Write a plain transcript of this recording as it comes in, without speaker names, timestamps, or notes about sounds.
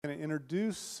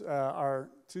introduce our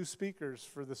two speakers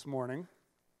for this morning.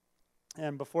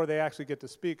 And before they actually get to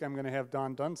speak, I'm going to have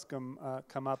Don Dunscombe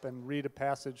come up and read a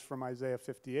passage from Isaiah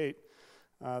 58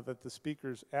 that the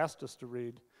speakers asked us to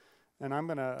read. And I'm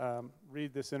going to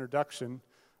read this introduction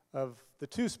of the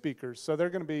two speakers. So they're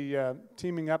going to be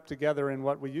teaming up together in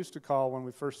what we used to call, when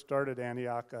we first started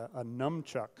Antioch, a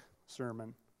nunchuck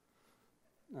sermon.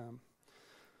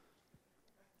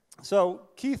 So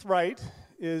Keith Wright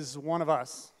is one of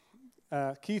us.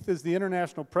 Keith is the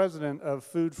international president of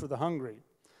Food for the Hungry,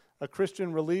 a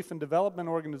Christian relief and development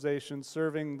organization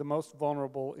serving the most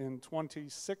vulnerable in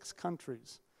 26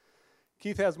 countries.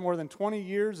 Keith has more than 20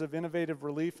 years of innovative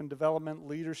relief and development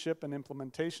leadership and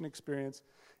implementation experience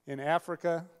in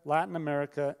Africa, Latin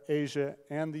America, Asia,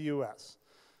 and the U.S.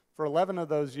 For 11 of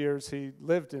those years, he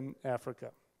lived in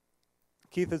Africa.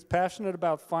 Keith is passionate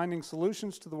about finding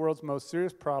solutions to the world's most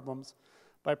serious problems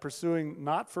by pursuing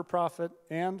not-for-profit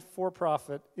and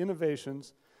for-profit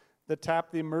innovations that tap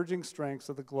the emerging strengths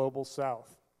of the global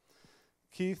South.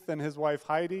 Keith and his wife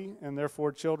Heidi and their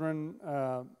 4 children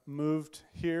moved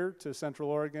here to Central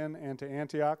Oregon and to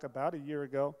Antioch about a year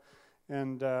ago,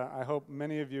 and I hope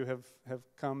many of you have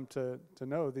come to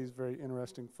know these very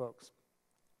interesting folks.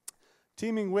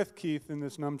 Teaming with Keith in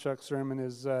this nunchuck sermon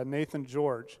is Nathan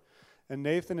George. And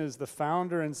Nathan is the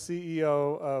founder and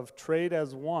CEO of Trade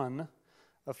as One,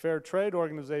 a fair trade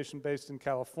organization based in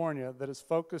California that is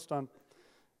focused on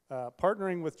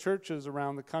partnering with churches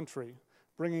around the country,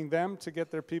 bringing them to get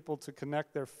their people to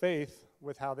connect their faith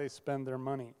with how they spend their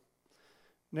money.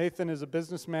 Nathan is a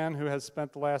businessman who has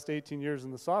spent the last 18 years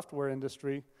in the software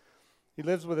industry. He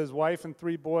lives with his wife and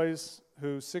 3 boys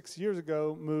who 6 years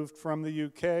ago moved from the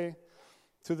UK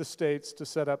to the States to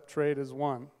set up Trade as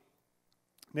One.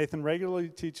 Nathan regularly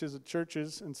teaches at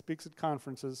churches and speaks at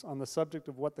conferences on the subject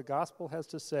of what the gospel has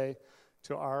to say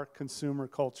to our consumer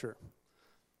culture.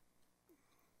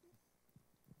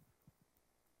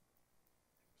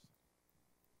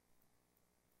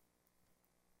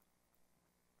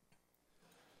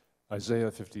 Isaiah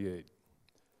 58.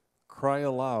 Cry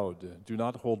aloud, do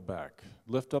not hold back.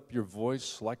 Lift up your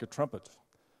voice like a trumpet.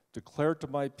 Declare to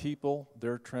my people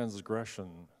their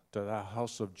transgression, to the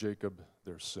house of Jacob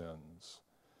their sins.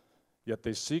 Yet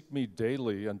they seek me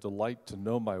daily and delight to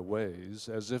know my ways,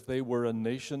 as if they were a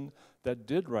nation that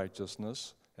did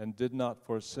righteousness and did not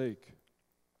forsake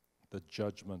the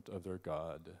judgment of their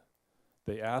God.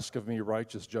 They ask of me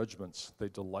righteous judgments. They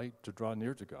delight to draw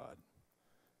near to God.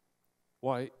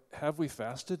 Why, have we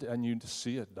fasted and you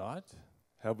see it not?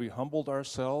 Have we humbled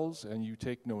ourselves and you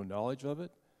take no knowledge of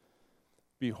it?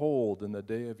 Behold, in the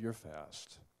day of your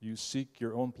fast, you seek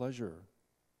your own pleasure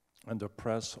and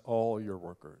oppress all your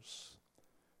workers.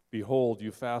 Behold,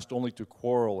 you fast only to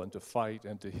quarrel and to fight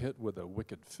and to hit with a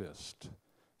wicked fist.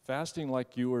 Fasting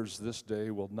like yours this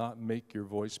day will not make your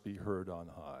voice be heard on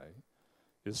high.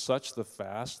 Is such the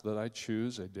fast that I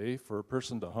choose a day for a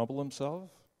person to humble himself?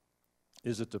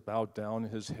 Is it to bow down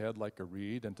his head like a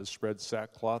reed and to spread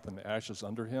sackcloth and ashes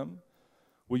under him?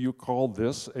 Will you call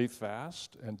this a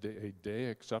fast and a day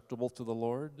acceptable to the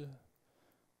Lord?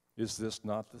 Is this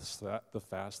not the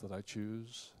fast that I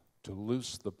choose? To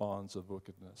loose the bonds of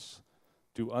wickedness,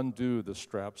 to undo the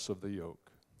straps of the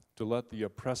yoke, to let the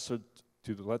oppressed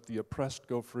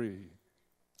go free,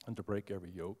 and to break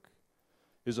every yoke?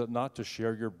 Is it not to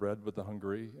share your bread with the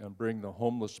hungry and bring the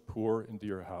homeless poor into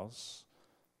your house?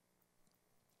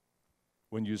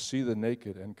 When you see the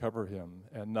naked and cover him,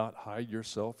 and not hide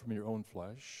yourself from your own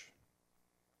flesh?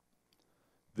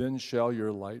 Then shall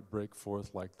your light break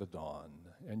forth like the dawn,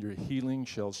 and your healing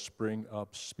shall spring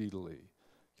up speedily.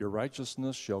 Your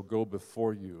righteousness shall go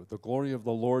before you. The glory of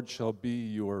the Lord shall be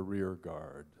your rear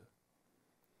guard.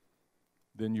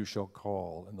 Then you shall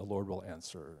call, and the Lord will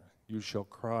answer. You shall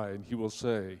cry, and he will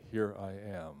say, Here I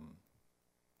am.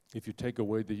 If you take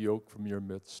away the yoke from your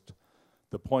midst,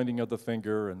 the pointing of the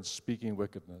finger and speaking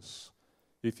wickedness,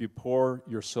 if you pour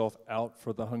yourself out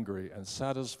for the hungry and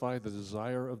satisfy the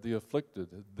desire of the afflicted,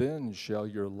 then shall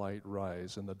your light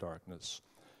rise in the darkness,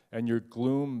 and your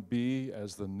gloom be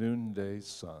as the noonday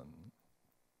sun.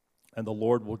 And the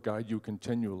Lord will guide you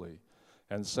continually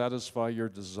and satisfy your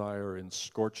desire in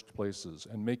scorched places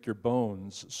and make your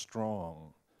bones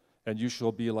strong. And you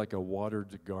shall be like a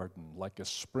watered garden, like a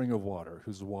spring of water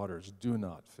whose waters do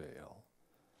not fail.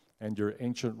 And your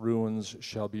ancient ruins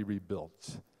shall be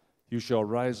rebuilt. You shall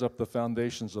rise up the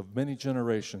foundations of many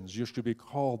generations. You shall be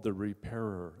called the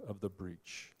repairer of the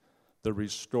breach, the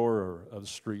restorer of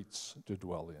streets to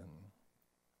dwell in.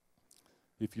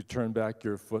 If you turn back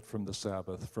your foot from the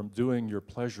Sabbath, from doing your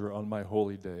pleasure on my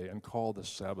holy day, and call the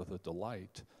Sabbath a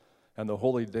delight, and the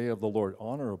holy day of the Lord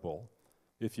honorable,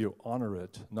 if you honor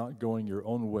it, not going your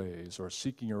own ways, or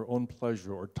seeking your own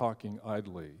pleasure, or talking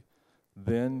idly,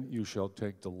 then you shall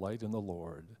take delight in the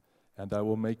Lord, and I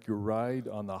will make you ride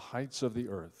on the heights of the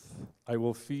earth. I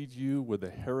will feed you with the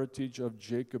heritage of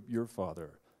Jacob your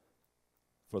father,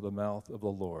 for the mouth of the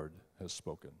Lord has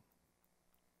spoken.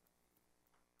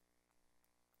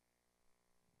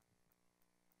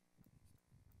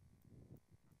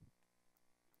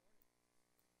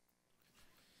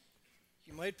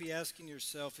 You might be asking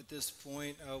yourself at this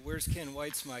point, where's Ken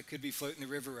Weitzma? Could be floating the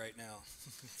river right now.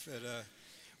 But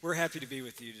we're happy to be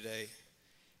with you today.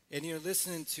 And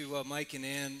listening to Mike and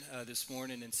Ann this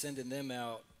morning and sending them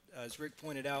out, as Rick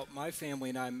pointed out, my family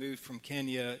and I moved from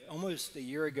Kenya almost a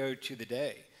year ago to the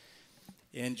day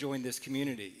and joined this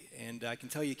community. And I can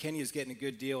tell you Kenya's getting a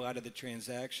good deal out of the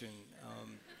transaction.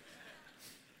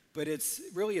 But it's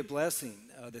really a blessing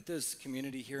that this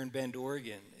community here in Bend,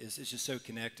 Oregon is just so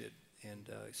connected and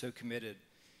so committed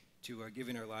to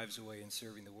giving our lives away and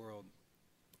serving the world.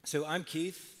 So I'm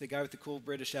Keith. The guy with the cool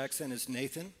British accent is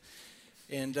Nathan.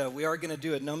 And we are going to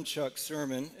do a nunchuck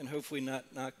sermon and hopefully not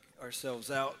knock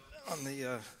ourselves out on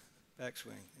the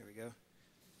backswing. There we go.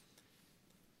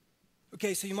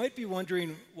 Okay, so you might be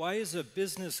wondering, why is a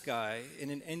business guy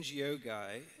and an NGO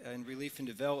guy in relief and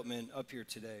development up here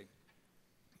today?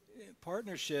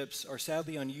 Partnerships are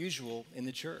sadly unusual in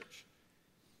the church,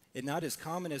 and not as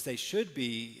common as they should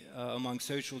be among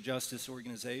social justice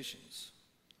organizations.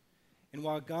 And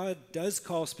while God does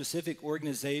call specific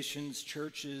organizations,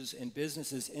 churches, and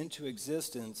businesses into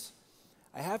existence,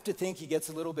 I have to think he gets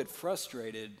a little bit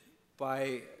frustrated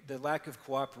by the lack of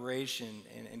cooperation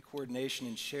and coordination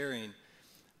and sharing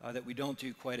that we don't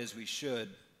do quite as we should,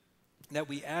 that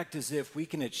we act as if we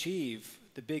can achieve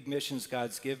the big missions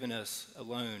God's given us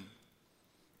alone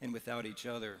and without each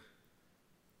other.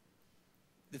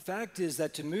 The fact is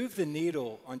that to move the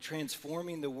needle on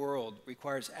transforming the world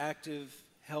requires active,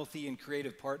 healthy, and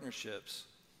creative partnerships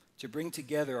to bring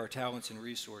together our talents and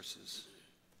resources.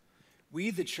 We,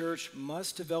 the church,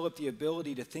 must develop the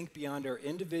ability to think beyond our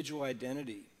individual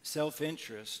identity,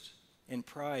 self-interest, and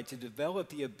pride, to develop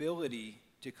the ability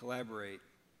to collaborate,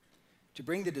 to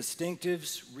bring the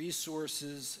distinctives,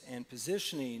 resources, and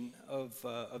positioning of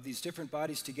these different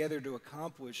bodies together to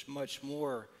accomplish much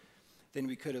more than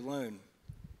we could alone.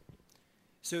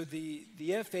 So the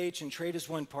FH and Trade as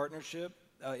One partnership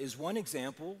is one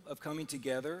example of coming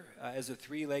together as a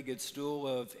three-legged stool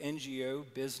of NGO,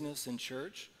 business, and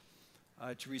church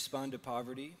to respond to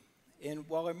poverty. And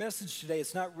while our message today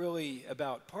is not really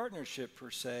about partnership per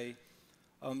se,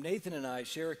 Nathan and I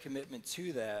share a commitment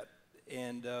to that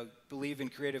and believe in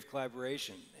creative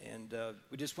collaboration. And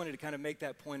we just wanted to kind of make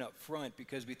that point up front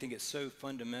because we think it's so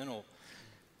fundamental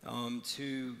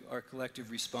to our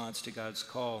collective response to God's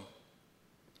call.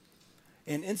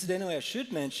 And incidentally, I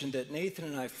should mention that Nathan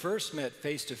and I first met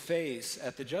face-to-face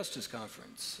at the Justice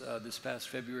Conference this past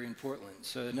February in Portland.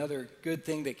 So another good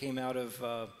thing that came out of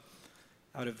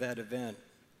that event.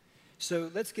 So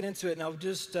let's get into it, and I'll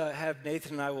just have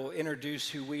Nathan and I will introduce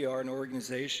who we are and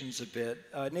organizations a bit.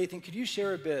 Nathan, could you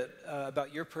share a bit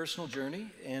about your personal journey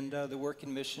and the work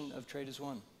and mission of Trade as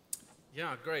One?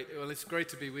 Yeah, great. Well, it's great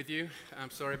to be with you.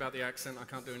 I'm sorry about the accent. I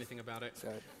can't do anything about it.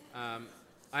 Sorry.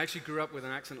 I actually grew up with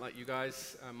an accent like you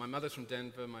guys. My mother's from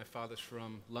Denver, my father's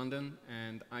from London,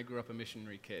 and I grew up a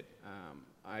missionary kid.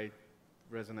 I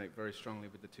resonate very strongly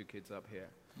with the two kids up here.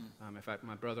 In fact,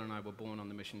 my brother and I were born on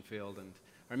the mission field, and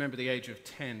I remember the age of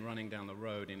 10 running down the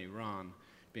road in Iran,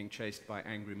 being chased by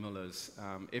angry mullahs.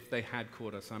 If they had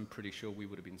caught us, I'm pretty sure we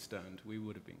would have been stoned. We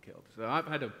would have been killed. So I've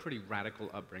had a pretty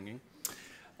radical upbringing.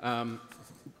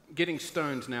 Getting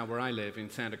stoned now where I live in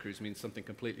Santa Cruz means something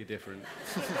completely different.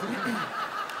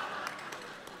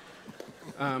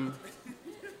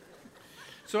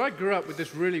 So I grew up with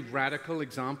this really radical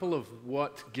example of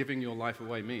what giving your life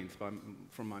away means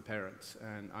from my parents,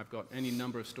 and I've got any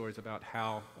number of stories about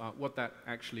how what that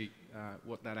actually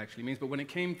means. But when it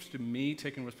came to me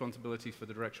taking responsibility for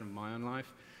the direction of my own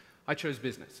life, I chose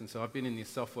business, and so I've been in the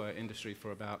software industry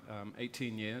for about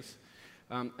 18 years.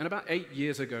 And about 8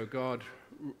 years ago, God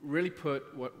really put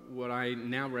what I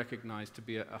now recognize to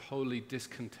be a holy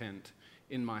discontent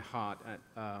in my heart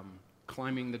at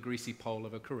climbing the greasy pole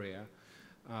of a career,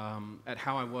 at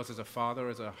how I was as a father,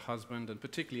 as a husband, and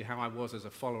particularly how I was as a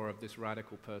follower of this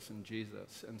radical person,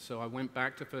 Jesus. And so I went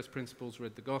back to first principles,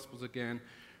 read the Gospels again,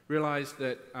 realized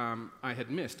that I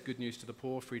had missed good news to the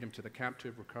poor, freedom to the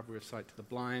captive, recovery of sight to the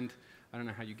blind. I don't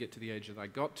know how you get to the age that I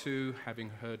got to, having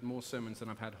heard more sermons than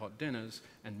I've had hot dinners,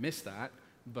 and missed that,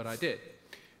 but I did.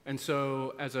 And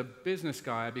so as a business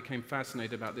guy, I became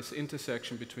fascinated about this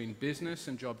intersection between business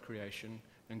and job creation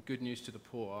and good news to the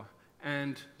poor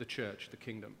and the church, the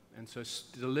kingdom. And so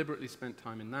deliberately spent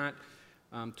time in that.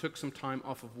 Took some time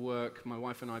off of work. My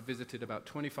wife and I visited about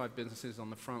 25 businesses on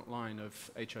the front line of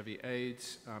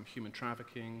HIV/AIDS, human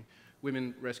trafficking,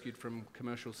 women rescued from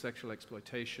commercial sexual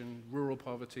exploitation, rural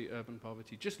poverty, urban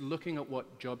poverty, just looking at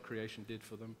what job creation did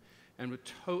for them. And we're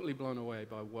totally blown away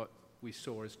by what we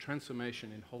saw as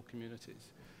transformation in whole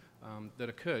communities that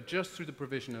occurred just through the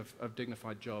provision of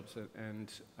dignified jobs.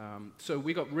 And so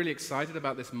we got really excited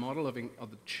about this model of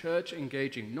the church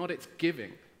engaging, not its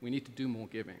giving. We need to do more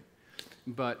giving.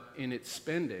 But in its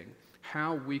spending,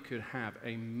 how we could have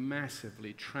a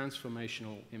massively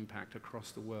transformational impact across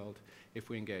the world if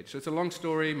we engage. So it's a long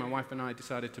story. My wife and I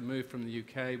decided to move from the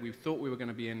UK. We thought we were going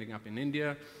to be ending up in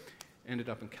India, ended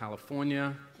up in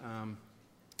California,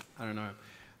 I don't know,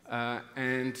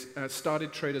 and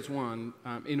started Traders One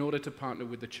in order to partner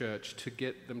with the church to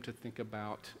get them to think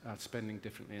about spending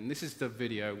differently. And this is the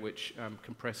video which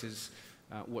compresses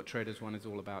what Traders One is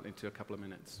all about into a couple of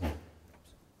minutes.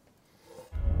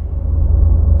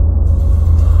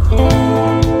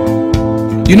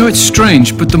 You know, it's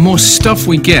strange, but the more stuff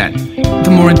we get,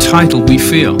 the more entitled we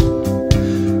feel.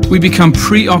 We become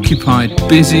preoccupied,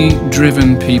 busy,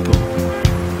 driven people.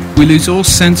 We lose all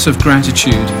sense of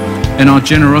gratitude, and our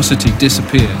generosity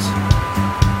disappears.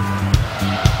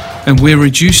 And we're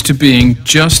reduced to being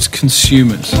just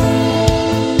consumers.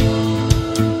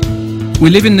 We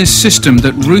live in this system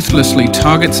that ruthlessly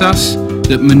targets us,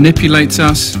 that manipulates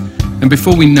us, and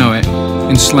before we know it,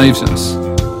 enslaves us.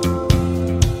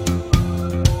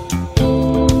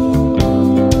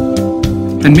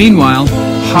 And meanwhile,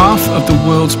 half of the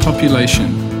world's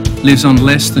population lives on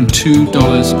less than $2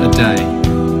 a day.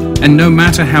 And no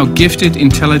matter how gifted,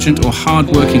 intelligent, or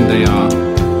hardworking they are,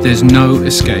 there's no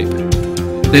escape.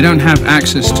 They don't have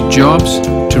access to jobs,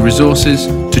 to resources,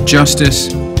 to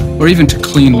justice, or even to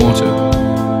clean water.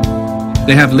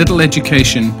 They have little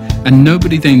education, and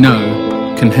nobody they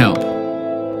know can help.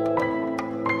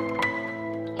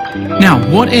 Now,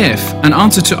 what if an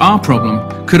answer to our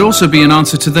problem could also be an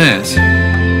answer to theirs?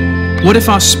 What if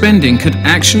our spending could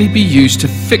actually be used to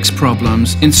fix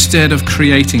problems instead of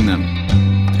creating them?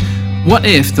 What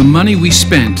if the money we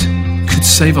spent could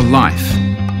save a life?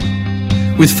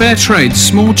 With fair trade,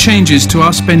 small changes to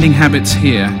our spending habits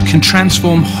here can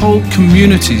transform whole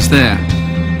communities there.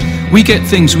 We get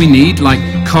things we need like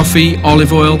coffee,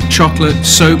 olive oil, chocolate,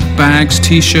 soap, bags,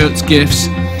 t-shirts, gifts,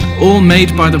 all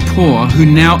made by the poor who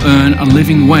now earn a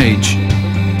living wage.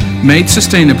 Made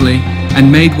sustainably and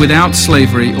made without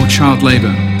slavery or child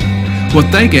labor.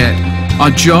 What they get are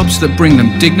jobs that bring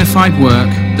them dignified work,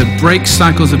 that break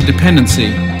cycles of dependency,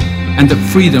 and that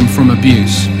free them from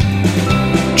abuse.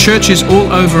 Churches all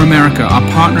over America are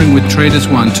partnering with Traders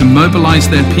One to mobilize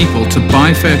their people to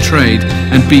buy fair trade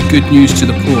and be good news to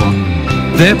the poor.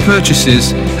 Their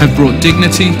purchases have brought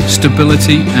dignity,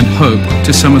 stability, and hope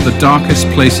to some of the darkest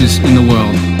places in the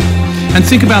world. And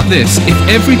think about this, if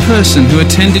every person who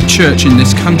attended church in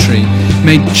this country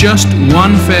made just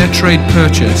one fair trade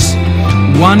purchase,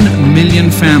 1 million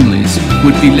families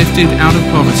would be lifted out of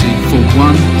poverty for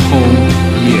one whole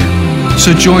year.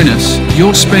 So join us,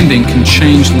 your spending can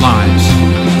change lives.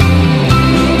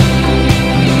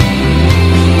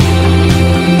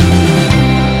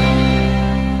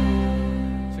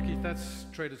 So Keith, that's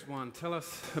Traders One. Tell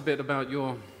us a bit about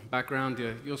your background,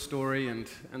 your story, and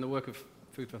the work of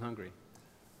Food for the Hungry.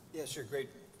 Yeah, sure. Great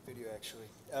video, actually.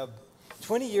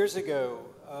 20 years ago,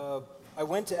 I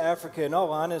went to Africa, in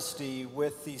all honesty,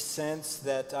 with the sense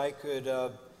that I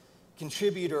could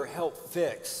contribute or help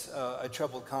fix a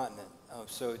troubled continent.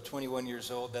 So 21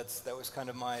 years old, that was kind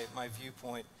of my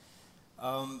viewpoint.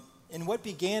 And what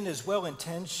began as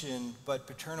well-intentioned but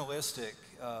paternalistic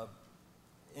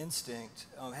instinct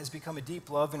has become a deep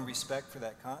love and respect for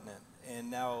that continent,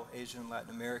 and now Asia and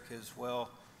Latin America as well.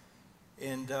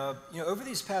 And over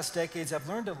these past decades, I've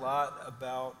learned a lot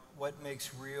about what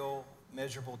makes real,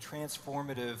 measurable,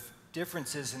 transformative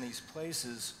differences in these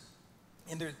places.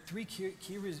 And there are three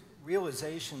key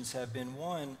realizations have been,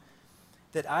 one,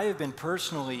 that I have been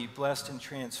personally blessed and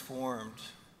transformed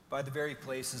by the very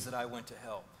places that I went to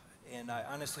help. And I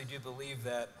honestly do believe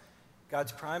that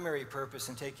God's primary purpose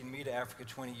in taking me to Africa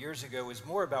 20 years ago was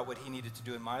more about what he needed to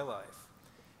do in my life.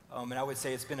 And I would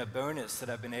say it's been a bonus that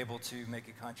I've been able to make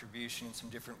a contribution in some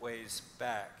different ways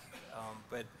back.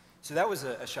 So that was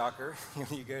a shocker.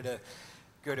 You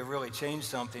go to really change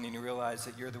something and you realize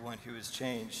that you're the one who has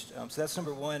changed. So that's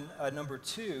number one. Number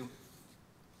two,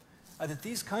 that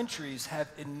these countries have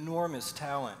enormous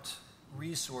talent,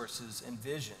 resources, and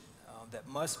vision that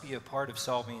must be a part of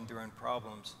solving their own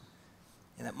problems.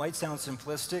 And that might sound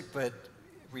simplistic, but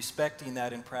respecting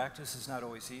that in practice is not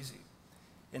always easy.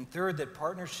 And third, that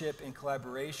partnership and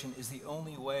collaboration is the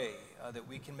only way that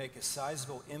we can make a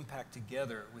sizable impact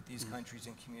together with these countries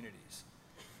and communities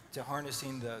to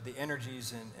harnessing the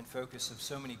energies and focus of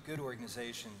so many good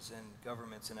organizations and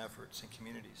governments and efforts and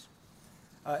communities.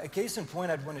 A case in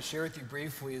point I'd want to share with you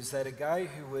briefly is that a guy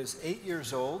who was 8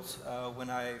 years old when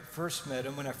I first met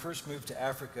him, when I first moved to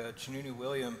Africa, Chinunu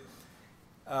William.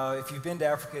 If you've been to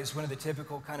Africa, he's one of the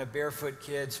typical kind of barefoot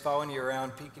kids following you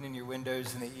around, peeking in your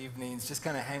windows in the evenings, just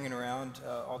kind of hanging around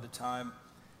all the time.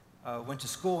 Went to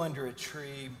school under a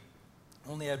tree,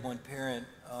 only had one parent.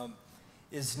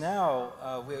 Is now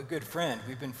a good friend.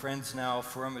 We've been friends now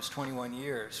for almost 21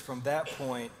 years. From that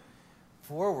point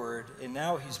forward, and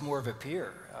now he's more of a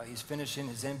peer. He's finishing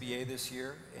his MBA this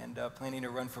year and planning to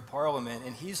run for parliament,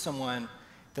 and he's someone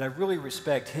that I really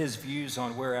respect his views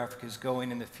on where Africa is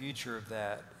going in the future of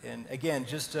that. And again,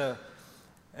 just a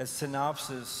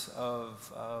synopsis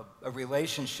of a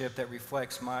relationship that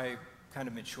reflects my kind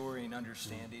of maturing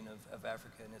understanding of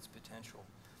Africa and its potential,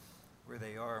 where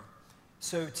they are.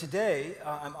 So today,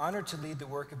 I'm honored to lead the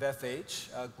work of FH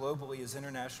globally as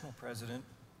international president.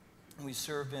 And we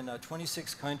serve in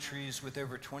 26 countries with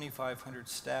over 2,500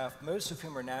 staff, most of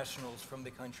whom are nationals from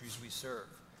the countries we serve.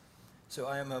 So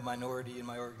I am a minority in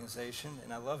my organization,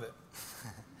 and I love it.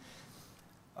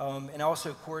 And I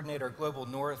also coordinate our Global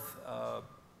North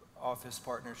office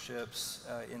partnerships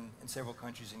in several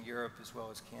countries in Europe, as well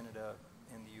as Canada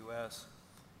and the US.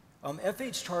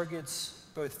 FH targets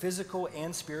both physical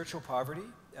and spiritual poverty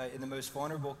in the most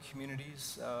vulnerable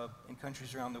communities in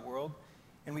countries around the world.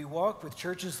 And we walk with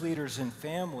churches, leaders, and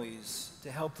families to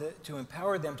help to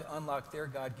empower them to unlock their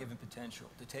God-given potential,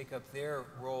 to take up their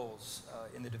roles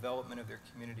in the development of their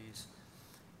communities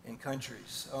and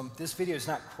countries. This video is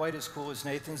not quite as cool as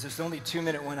Nathan's. There's only a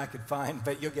 2-minute one I could find,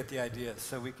 but you'll get the idea,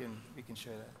 so we can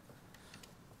share that.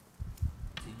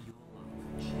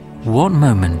 What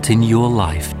moment in your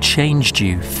life changed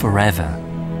you forever?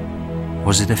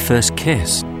 Was it a first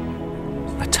kiss?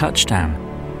 A touchdown?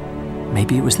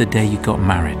 Maybe it was the day you got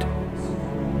married,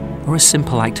 or a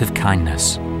simple act of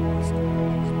kindness.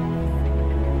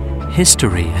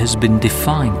 History has been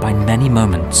defined by many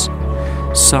moments.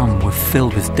 Some were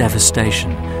filled with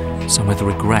devastation, some with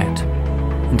regret,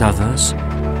 and others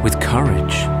with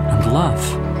courage and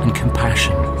love and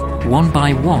compassion. One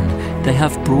by one, they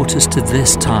have brought us to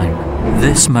this time,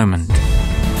 this moment.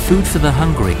 Food for the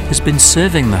Hungry has been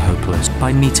serving the hopeless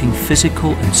by meeting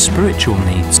physical and spiritual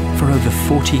needs for over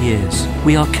 40 years.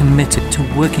 We are committed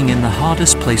to working in the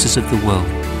hardest places of the world.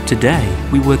 Today,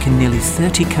 we work in nearly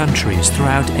 30 countries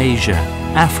throughout Asia,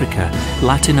 Africa,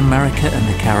 Latin America,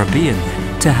 and the Caribbean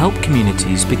to help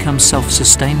communities become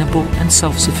self-sustainable and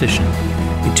self-sufficient.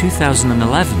 In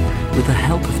 2011, with the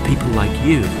help of people like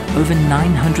you, over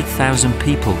 900,000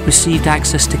 people received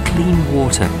access to clean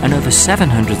water, and over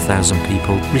 700,000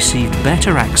 people received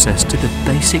better access to the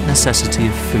basic necessity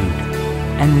of food.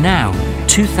 And now,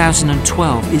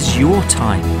 2012 is your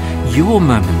time, your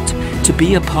moment to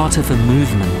be a part of a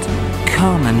movement.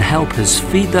 Come and help us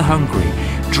feed the hungry,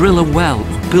 drill a well,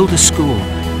 or build a school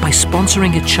by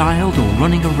sponsoring a child or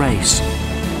running a race.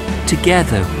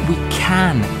 Together, we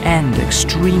can end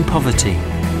extreme poverty.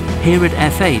 Here at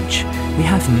FH, we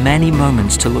have many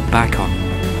moments to look back on.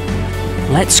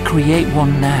 Let's create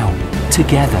one now,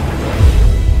 together.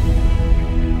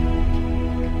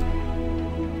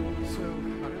 So,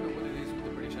 I don't know what it is with the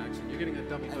British accent. You're getting a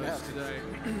double dose today.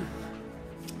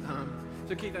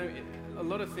 So, Keith, a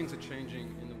lot of things are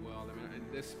changing in the world. I mean,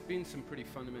 there's been some pretty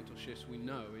fundamental shifts we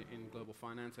know in global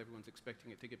finance. Everyone's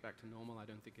expecting it to get back to normal. I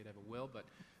don't think it ever will, but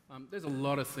there's a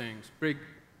lot of things,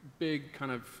 big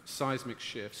kind of seismic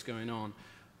shifts going on.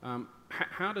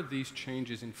 How do these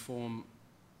changes inform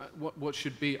what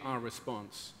should be our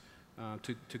response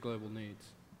to global needs?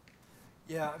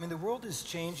 Yeah, I mean, the world is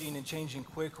changing and changing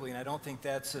quickly, and I don't think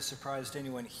that's a surprise to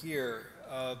anyone here.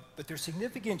 But there's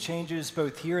significant changes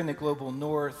both here in the global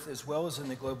north as well as in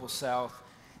the global south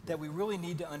that we really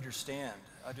need to understand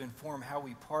to inform how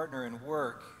we partner and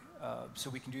work so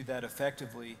we can do that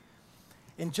effectively.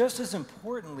 And just as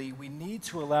importantly, we need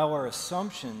to allow our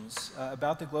assumptions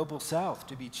about the global south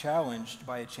to be challenged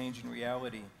by a changing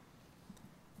reality.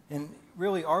 And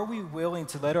really, are we willing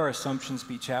to let our assumptions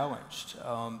be challenged?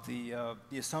 The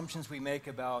assumptions we make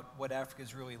about what Africa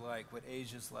is really like, what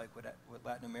Asia is like, what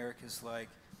Latin America is like.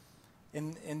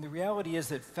 And the reality is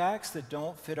that facts that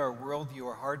don't fit our worldview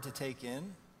are hard to take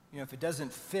in. You know, if it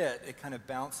doesn't fit, it kind of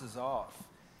bounces off.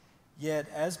 Yet,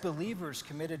 as believers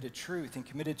committed to truth and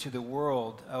committed to the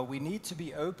world, we need to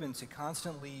be open to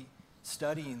constantly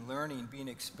studying, learning, being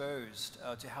exposed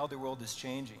to how the world is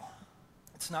changing.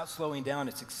 It's not slowing down,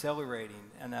 it's accelerating.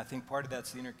 And I think part of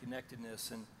that's the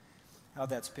interconnectedness and how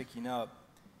that's picking up.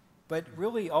 But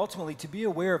really, ultimately, to be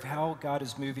aware of how God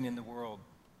is moving in the world.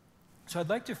 So I'd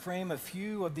like to frame a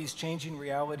few of these changing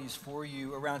realities for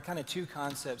you around kind of two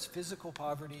concepts: physical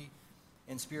poverty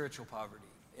and spiritual poverty.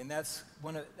 And that's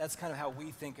kind of how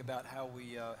we think about how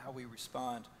we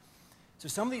respond. So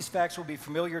some of these facts will be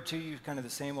familiar to you, kind of the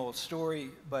same old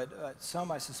story, but some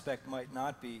I suspect might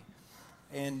not be.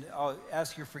 And I'll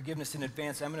ask your forgiveness in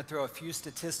advance. I'm going to throw a few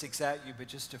statistics at you, but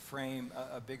just to frame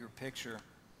a bigger picture.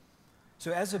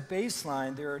 So as a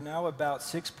baseline, there are now about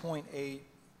 6.8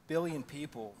 billion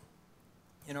people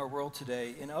in our world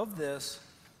today. And of this,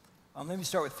 let me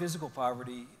start with physical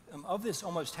poverty. Of this,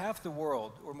 almost half the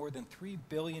world, or more than 3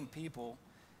 billion people,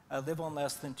 live on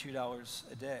less than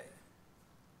 $2 a day.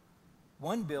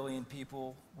 1 billion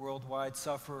people worldwide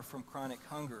suffer from chronic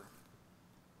hunger.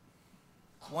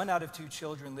 1 out of 2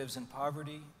 children lives in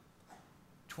poverty.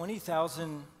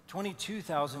 22,000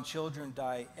 children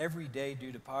die every day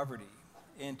due to poverty.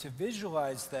 And to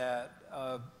visualize that,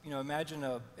 imagine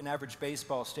an average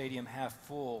baseball stadium half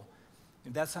full.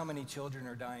 And that's how many children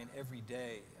are dying every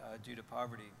day due to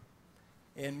poverty.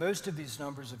 And most of these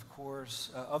numbers, of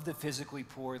course, of the physically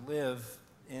poor live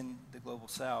in the global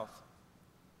south.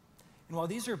 And while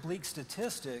these are bleak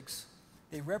statistics,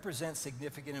 they represent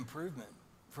significant improvement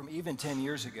from even 10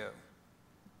 years ago.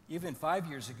 Even 5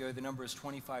 years ago, the number is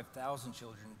 25,000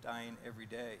 children dying every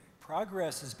day.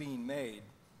 Progress is being made.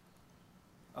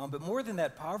 But more than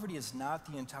that, poverty is not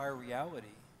the entire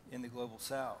reality in the global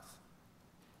south.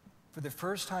 For the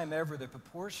first time ever, the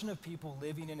proportion of people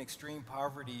living in extreme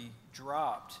poverty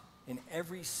dropped in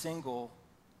every single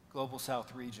global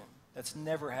south region. That's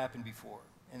never happened before,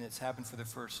 and it's happened for the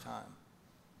first time.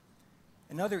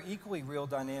 Another equally real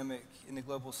dynamic in the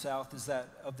global south is that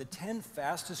of the 10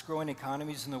 fastest growing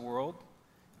economies in the world,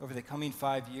 over the coming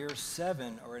 5 years,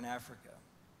 7 are in Africa.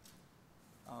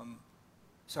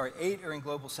 8 are in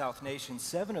global south nations,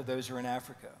 7 of those are in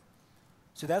Africa.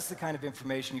 So that's the kind of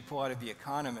information you pull out of The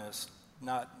Economist,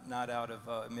 not out of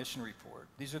a mission report.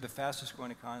 These are the fastest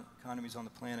growing economies on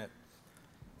the planet.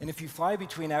 And if you fly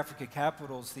between Africa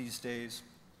capitals these days,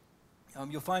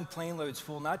 you'll find plane loads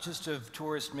full not just of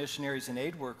tourist missionaries and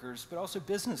aid workers, but also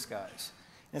business guys.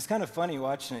 And it's kind of funny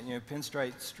watching it,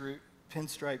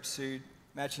 pinstripe suit,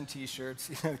 matching T-shirts,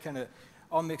 kind of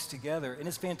all mixed together. And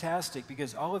it's fantastic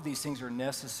because all of these things are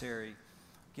necessary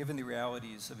given the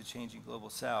realities of a changing global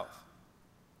south.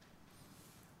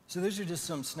 So those are just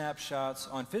some snapshots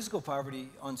on physical poverty.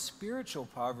 On spiritual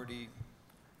poverty,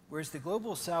 whereas the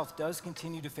global south does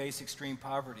continue to face extreme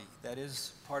poverty, that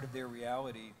is part of their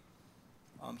reality.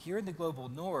 Here in the global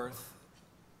north,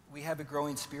 we have a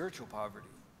growing spiritual poverty,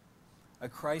 a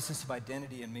crisis of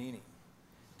identity and meaning.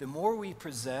 The more we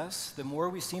possess, the more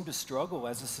we seem to struggle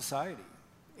as a society.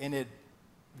 And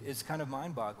it's kind of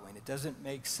mind-boggling. It doesn't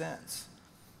make sense.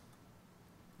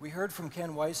 We heard from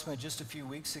Ken Weissman just a few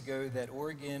weeks ago that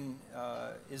Oregon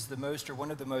is the most, or one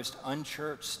of the most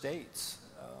unchurched states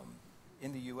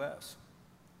in the U.S.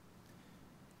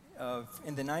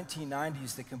 In the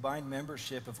 1990s, the combined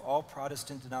membership of all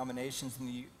Protestant denominations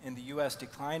in the U.S.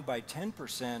 declined by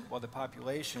 10%, while the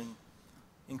population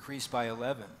increased by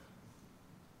 11%.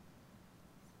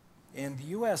 And the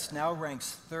U.S. now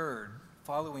ranks 3rd,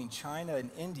 following China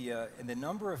and India, in the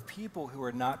number of people who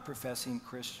are not professing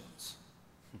Christians.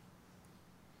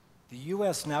 The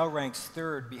U.S. now ranks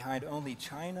 3rd behind only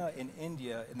China and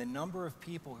India in the number of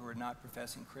people who are not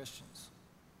professing Christians.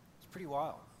 It's pretty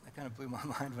wild. That kind of blew my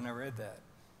mind when I read that.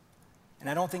 And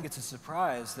I don't think it's a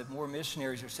surprise that more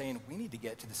missionaries are saying, we need to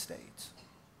get to the States.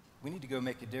 We need to go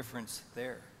make a difference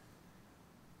there.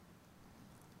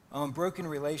 Broken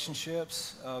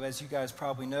relationships, as you guys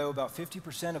probably know, about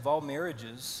 50% of all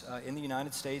marriages in the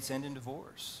United States end in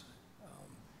divorce.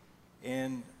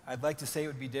 And I'd like to say it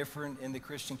would be different in the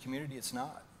Christian community. It's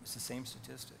not. It's the same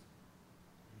statistic.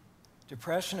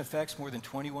 Depression affects more than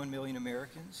 21 million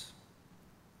Americans.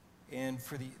 And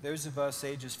for those of us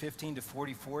ages 15 to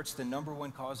 44, it's the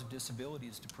 #1 cause of disability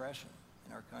is depression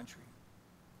in our country.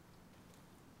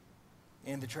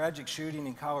 And the tragic shooting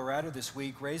in Colorado this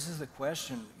week raises the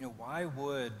question, why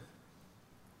would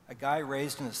a guy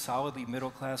raised in a solidly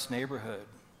middle-class neighborhood,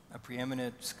 a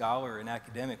preeminent scholar and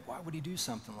academic, why would he do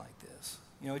something like this?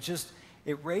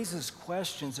 It raises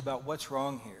questions about what's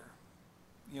wrong here.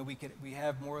 We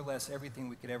have more or less everything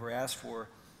we could ever ask for,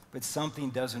 but something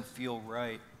doesn't feel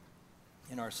right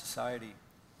in our society.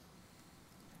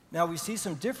 Now, we see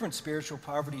some different spiritual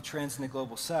poverty trends in the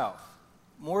global south.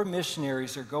 More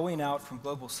missionaries are going out from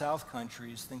global south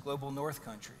countries than global north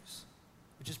countries,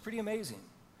 which is pretty amazing.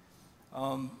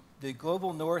 the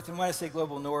global north, and when I say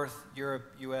global north, Europe,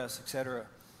 US, etc.,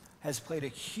 has played a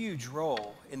huge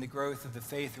role in the growth of the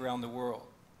faith around the world.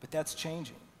 But that's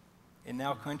changing. And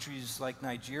now countries like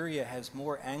Nigeria has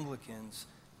more Anglicans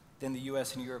than the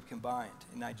US and Europe combined,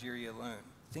 in Nigeria alone.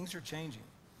 Things are changing.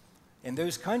 And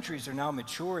those countries are now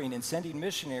maturing and sending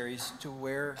missionaries to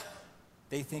where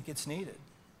they think it's needed.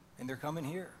 And they're coming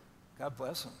here. God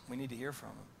bless them. We need to hear from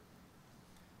them.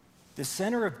 The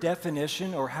center of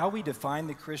definition, or how we define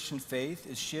the Christian faith,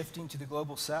 is shifting to the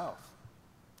global south,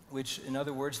 which, in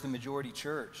other words, the majority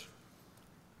church.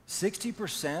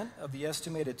 60% of the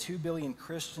estimated 2 billion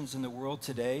Christians in the world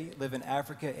today live in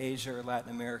Africa, Asia, or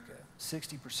Latin America.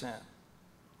 60%.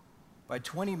 By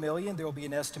 20 million, there will be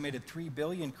an estimated 3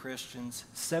 billion Christians,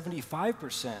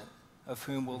 75% of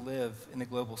whom will live in the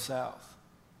global south.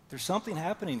 There's something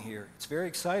happening here. It's very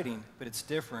exciting, but it's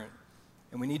different.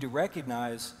 And we need to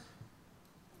recognize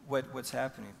what's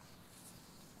happening.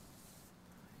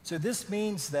 So this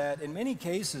means that in many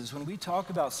cases, when we talk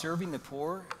about serving the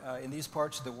poor in these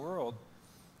parts of the world,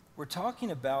 we're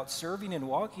talking about serving and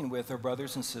walking with our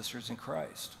brothers and sisters in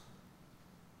Christ.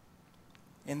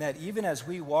 And that even as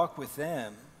we walk with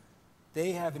them,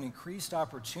 they have an increased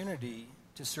opportunity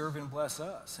to serve and bless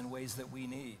us in ways that we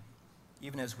need,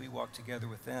 even as we walk together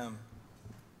with them.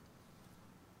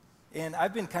 And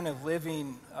I've been kind of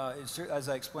living, as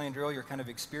I explained earlier, kind of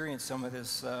experienced some of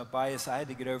this bias I had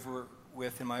to get over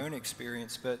with in my own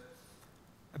experience. But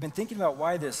I've been thinking about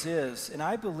why this is, and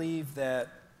I believe that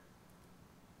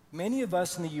many of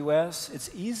us in the U.S., it's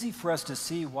easy for us to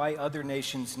see why other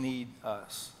nations need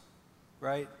us,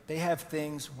 right? They have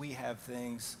things, we have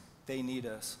things, they need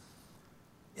us.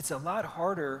 It's a lot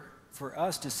harder for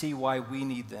us to see why we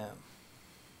need them,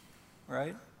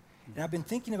 right? And I've been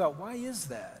thinking about why is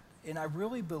that? And I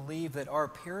really believe that our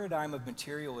paradigm of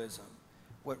materialism,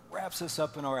 what wraps us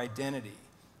up in our identity,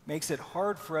 makes it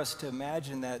hard for us to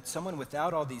imagine that someone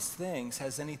without all these things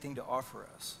has anything to offer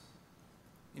us.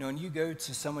 You know, and you go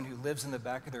to someone who lives in the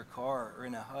back of their car or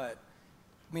in a hut,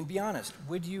 I mean, be honest,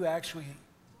 would you actually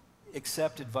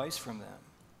accept advice from them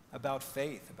about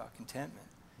faith, about contentment?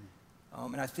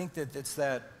 And I think that it's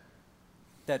that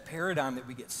paradigm that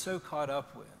we get so caught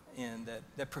up with and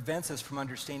that prevents us from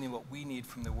understanding what we need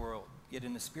from the world. Yet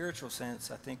in a spiritual sense,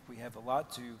 I think we have a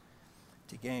lot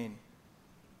to gain.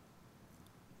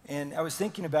 And I was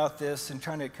thinking about this and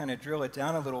trying to kind of drill it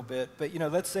down a little bit, but you know,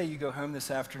 let's say you go home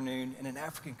this afternoon and an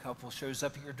African couple shows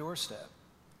up at your doorstep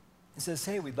and says,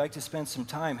 hey, we'd like to spend some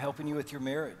time helping you with your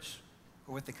marriage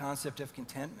or with the concept of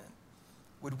contentment.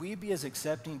 Would we be as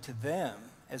accepting to them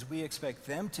as we expect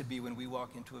them to be when we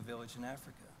walk into a village in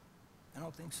Africa? I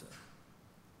don't think so.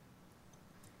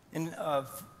 In 1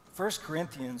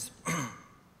 Corinthians,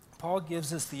 Paul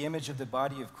gives us the image of the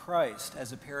body of Christ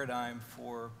as a paradigm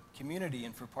for community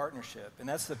and for partnership. And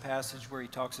that's the passage where he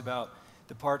talks about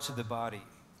the parts of the body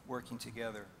working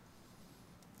together.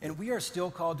 And we are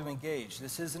still called to engage.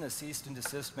 This isn't a cease and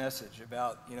desist message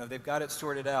about, you know, they've got it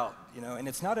sorted out, you know, and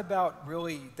it's not about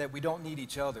really that we don't need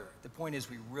each other. The point is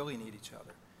we really need each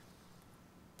other.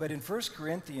 But in 1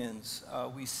 Corinthians,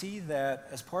 we see that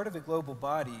as part of a global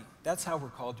body, that's how we're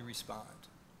called to respond.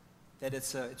 That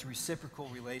it's a reciprocal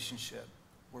relationship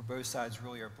where both sides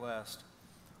really are blessed.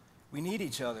 We need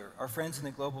each other, our friends in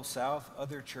the global south,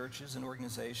 other churches and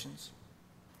organizations,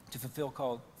 to fulfill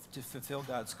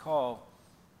God's call.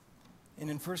 And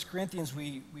in 1 Corinthians,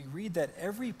 we read that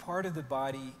every part of the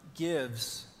body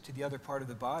gives to the other part of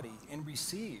the body and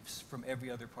receives from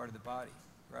every other part of the body,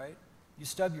 right? You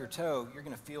stub your toe, you're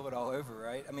going to feel it all over,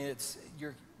 right? I mean,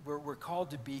 we're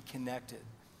called to be connected.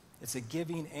 It's a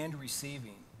giving and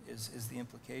receiving is the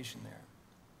implication there.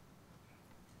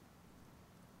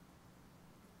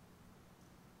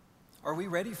 Are we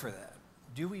ready for that?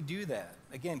 Do we do that?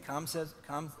 Again,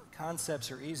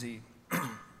 concepts are easy,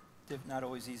 not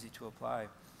always easy to apply.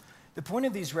 The point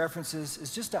of these references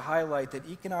is just to highlight that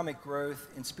economic growth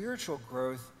and spiritual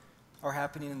growth are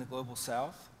happening in the global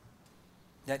south,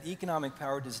 that economic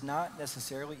power does not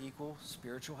necessarily equal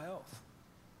spiritual health,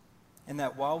 and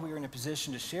that while we are in a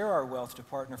position to share our wealth to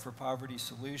partner for poverty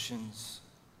solutions,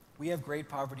 we have great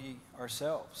poverty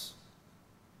ourselves.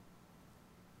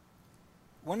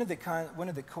 One of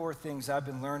the core things I've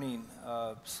been learning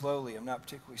slowly, I'm not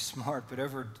particularly smart, but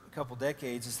over a couple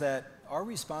decades, is that our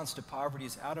response to poverty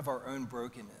is out of our own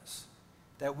brokenness,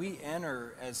 that we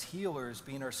enter as healers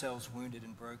being ourselves wounded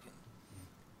and broken,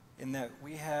 and that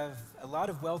we have a lot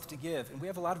of wealth to give, and we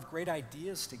have a lot of great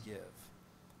ideas to give.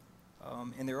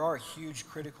 And there are huge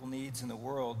critical needs in the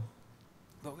world,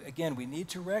 but again, we need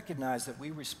to recognize that we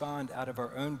respond out of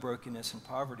our own brokenness and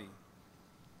poverty.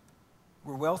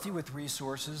 We're wealthy with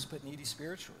resources, but needy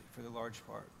spiritually for the large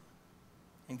part.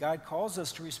 And God calls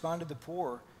us to respond to the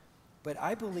poor, but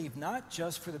I believe not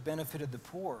just for the benefit of the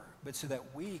poor, but so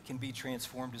that we can be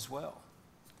transformed as well.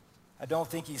 I don't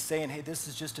think he's saying, hey, this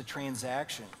is just a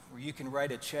transaction where you can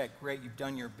write a check, great, you've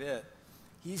done your bit.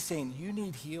 He's saying you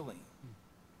need healing.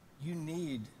 You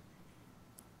need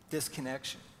this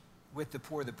connection with the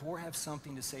poor. The poor have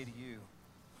something to say to you.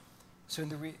 So in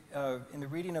the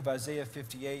reading of Isaiah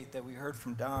 58 that we heard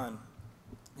from Don,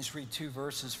 just read 2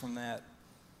 verses from that.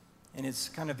 And it's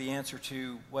kind of the answer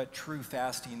to what true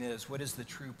fasting is. What is the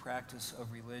true practice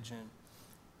of religion?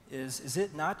 Is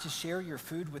it not to share your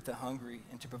food with the hungry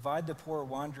and to provide the poor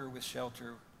wanderer with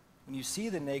shelter, when you see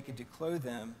the naked to clothe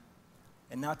them,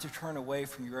 and not to turn away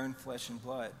from your own flesh and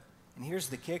blood? And here's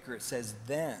the kicker. It says,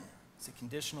 then. It's a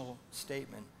conditional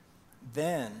statement.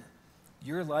 Then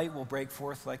your light will break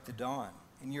forth like the dawn,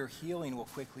 and your healing will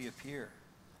quickly appear.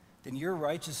 Then your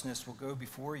righteousness will go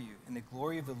before you, and the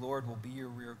glory of the Lord will be your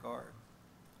rear guard.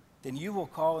 Then you will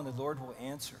call, and the Lord will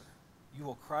answer. You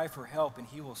will cry for help, and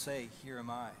he will say, here am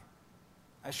I.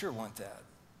 I sure want that.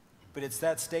 But it's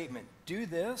that statement, do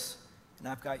this, and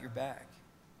I've got your back.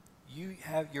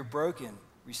 You're broken,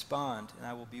 respond, and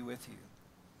I will be with you.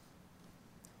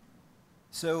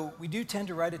 So we do tend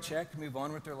to write a check to move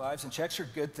on with our lives, and checks are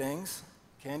good things.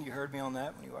 Ken, you heard me on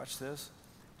that when you watched this.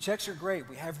 Checks are great.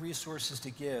 We have resources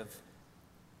to give.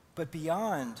 But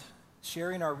beyond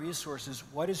sharing our resources,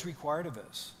 what is required of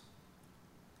us?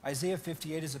 Isaiah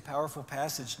 58 is a powerful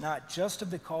passage, not just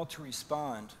of the call to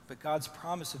respond, but God's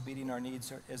promise of meeting our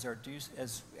needs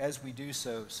as we do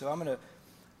so. So I'm going to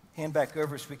hand back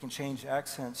over so we can change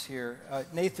accents here.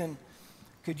 Nathan,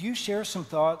 could you share some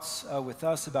thoughts with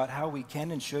us about how we can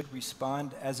and should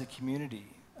respond as a community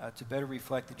to better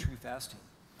reflect the true fasting?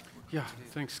 Yeah,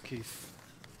 thanks, Keith.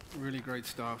 Really great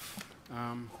stuff.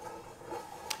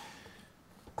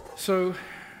 So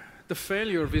the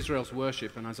failure of Israel's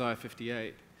worship in Isaiah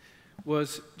 58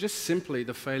 was just simply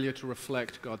the failure to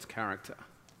reflect God's character.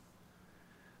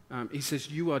 He says,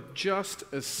 you are just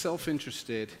as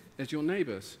self-interested as your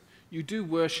neighbors. You do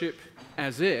worship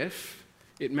as if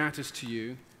it matters to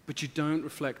you, but you don't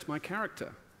reflect my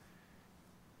character.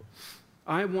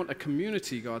 I want a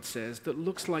community, God says, that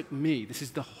looks like me. This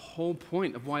is the whole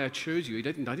point of why I chose you. I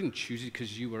didn't choose you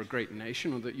because you were a great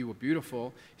nation or that you were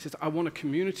beautiful. He says, I want a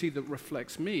community that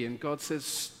reflects me. And God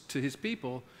says to his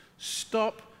people,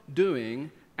 stop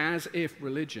doing as if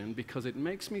religion because it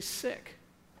makes me sick.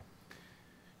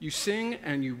 You sing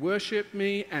and you worship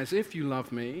me as if you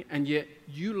love me, and yet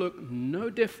you look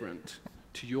no different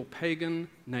to your pagan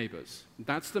neighbors.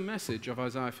 That's the message of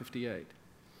Isaiah 58.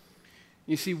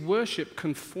 You see, worship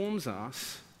conforms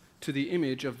us to the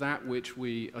image of that which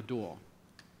we adore.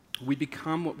 We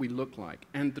become what we look like.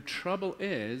 And the trouble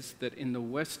is that in the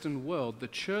Western world, the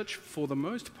church, for the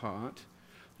most part,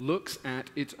 looks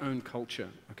at its own culture,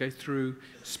 okay, through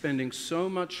spending so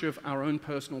much of our own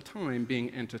personal time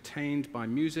being entertained by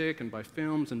music and by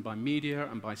films and by media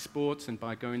and by sports and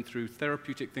by going through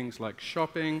therapeutic things like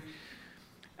shopping.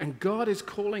 And God is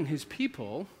calling his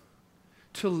people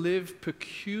to live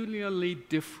peculiarly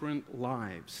different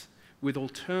lives with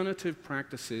alternative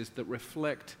practices that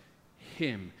reflect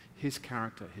him, his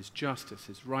character, his justice,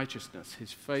 his righteousness,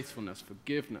 his faithfulness,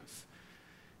 forgiveness,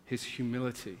 his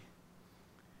humility.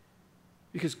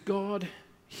 Because God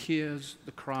hears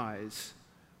the cries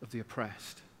of the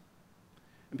oppressed.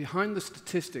 And behind the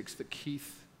statistics that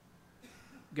Keith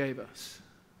gave us,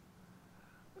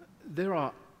 there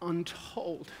are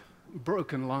untold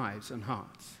broken lives and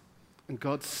hearts. And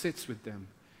God sits with them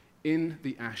in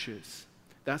the ashes.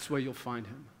 That's where you'll find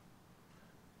him.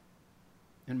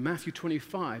 In Matthew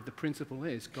 25, the principle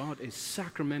is God is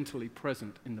sacramentally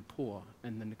present in the poor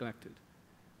and the neglected.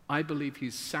 I believe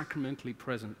he's sacramentally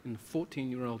present in the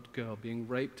 14-year-old girl being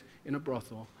raped in a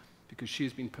brothel because she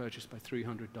has been purchased by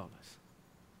 $300.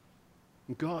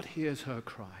 And God hears her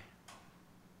cry.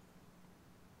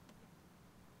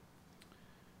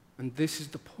 And this is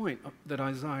the point that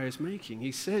Isaiah is making.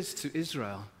 He says to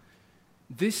Israel,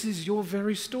 this is your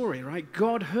very story, right?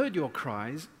 God heard your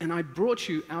cries, and I brought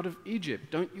you out of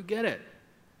Egypt. Don't you get it?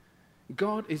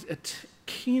 God is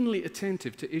keenly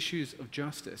attentive to issues of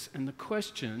justice. And the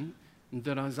question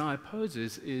that Isaiah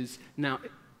poses is, now,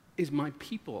 are my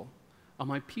people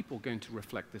going to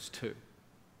reflect this too?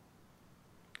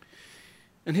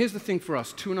 And here's the thing for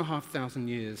us, 2,500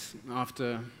 years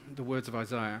after the words of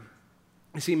Isaiah.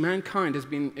 You see, mankind has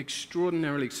been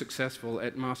extraordinarily successful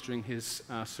at mastering his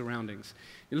surroundings.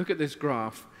 You look at this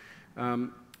graph,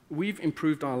 we've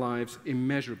improved our lives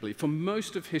immeasurably. For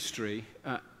most of history,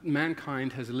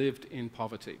 mankind has lived in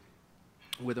poverty.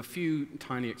 with a few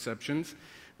tiny exceptions,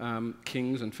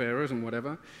 kings and pharaohs and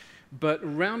whatever. But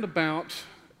around about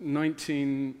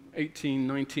 1918,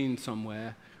 19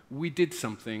 somewhere, we did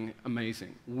something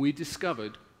amazing. We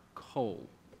discovered coal.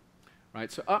 Right?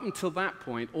 So up until that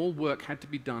point, all work had to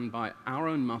be done by our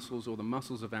own muscles or the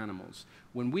muscles of animals.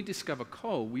 When we discover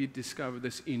coal, we discover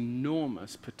this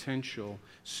enormous potential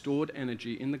stored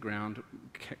energy in the ground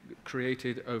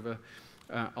created over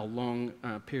a long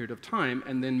period of time,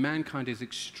 and then mankind is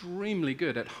extremely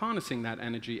good at harnessing that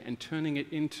energy and turning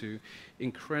it into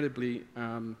incredibly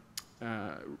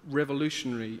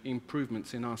revolutionary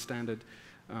improvements in our standard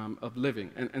of living.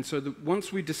 And so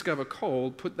once we discover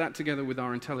coal, put that together with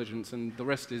our intelligence, and the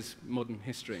rest is modern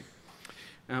history.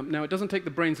 Now, it doesn't take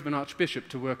the brains of an archbishop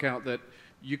to work out that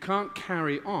you can't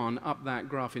carry on up that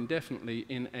graph indefinitely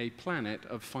in a planet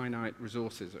of finite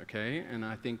resources, okay? And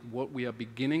I think what we are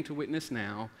beginning to witness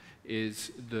now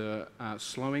is the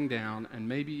slowing down and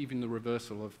maybe even the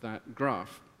reversal of that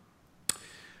graph.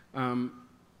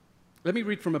 Let me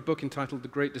read from a book entitled The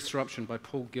Great Disruption by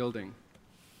Paul Gilding.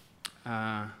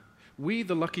 We,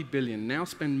 the lucky billion, now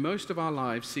spend most of our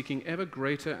lives seeking ever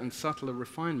greater and subtler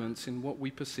refinements in what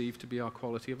we perceive to be our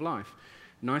quality of life.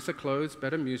 Nicer clothes,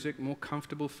 better music, more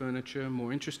comfortable furniture,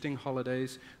 more interesting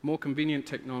holidays, more convenient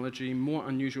technology, more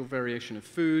unusual variation of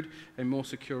food, a more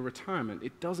secure retirement.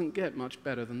 It doesn't get much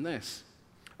better than this.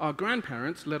 Our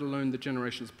grandparents, let alone the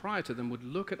generations prior to them, would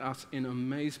look at us in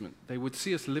amazement. They would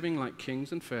see us living like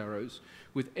kings and pharaohs,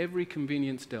 with every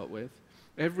convenience dealt with,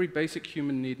 every basic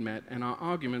human need met, and our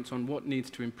arguments on what needs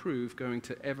to improve going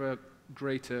to ever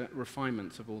greater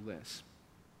refinements of all this.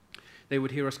 They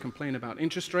would hear us complain about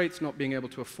interest rates, not being able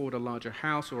to afford a larger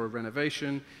house or a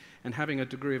renovation, and having a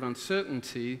degree of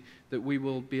uncertainty that we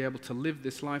will be able to live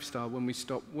this lifestyle when we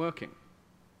stop working.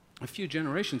 A few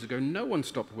generations ago, no one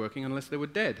stopped working unless they were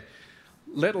dead,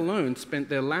 let alone spent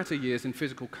their latter years in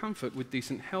physical comfort with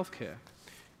decent health care.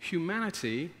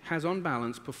 Humanity has, on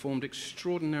balance, performed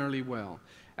extraordinarily well.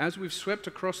 As we've swept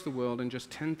across the world in just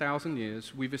 10,000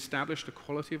 years, we've established a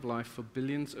quality of life for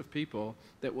billions of people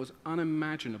that was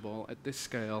unimaginable at this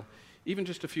scale, even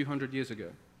just a few hundred years ago.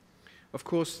 Of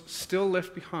course, still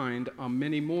left behind are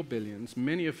many more billions,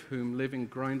 many of whom live in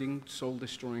grinding,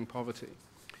 soul-destroying poverty.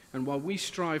 And while we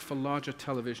strive for larger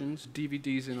televisions,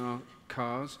 DVDs in our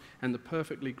cars, and the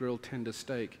perfectly grilled tender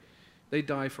steak, they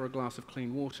die for a glass of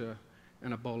clean water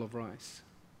and a bowl of rice.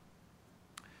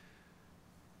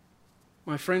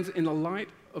 My friends, in the light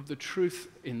of the truth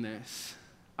in this,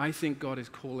 I think God is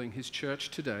calling his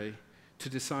church today to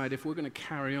decide if we're going to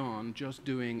carry on just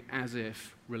doing as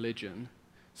if religion,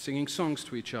 singing songs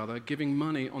to each other, giving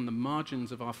money on the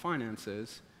margins of our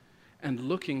finances, and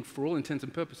looking, for all intents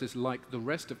and purposes, like the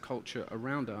rest of culture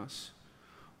around us,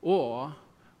 or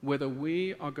whether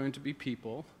we are going to be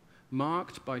people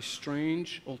marked by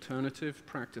strange alternative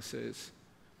practices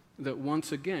that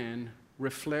once again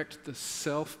reflect the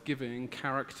self-giving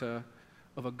character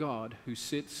of a God who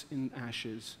sits in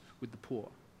ashes with the poor.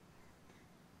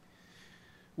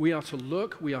 We are to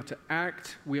look, we are to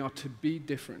act, we are to be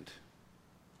different.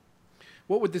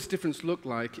 What would this difference look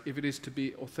like if it is to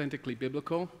be authentically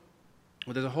biblical?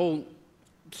 Well, there's a whole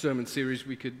sermon series,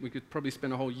 we could probably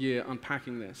spend a whole year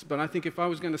unpacking this. But I think if I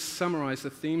was going to summarize the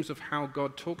themes of how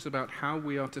God talks about how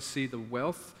we are to see the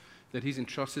wealth that he's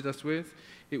entrusted us with,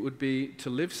 it would be to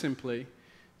live simply,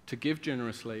 to give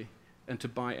generously, and to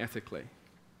buy ethically.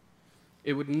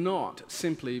 It would not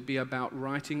simply be about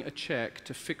writing a check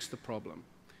to fix the problem.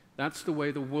 That's the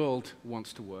way the world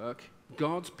wants to work.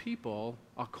 God's people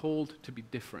are called to be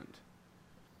different.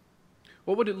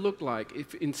 What would it look like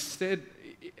if instead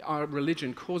our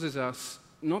religion causes us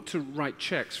not to write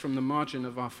checks from the margin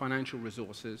of our financial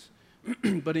resources,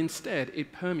 but instead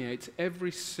it permeates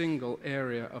every single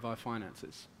area of our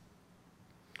finances?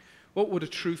 What would a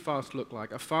true fast look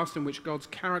like? A fast in which God's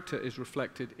character is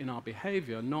reflected in our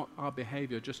behavior, not our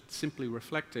behavior just simply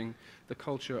reflecting the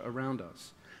culture around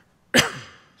us.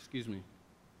 Excuse me.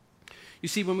 You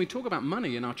see, when we talk about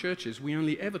money in our churches, we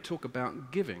only ever talk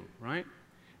about giving, right?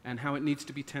 And how it needs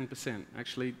to be 10%.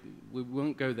 Actually, we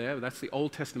won't go there. That's the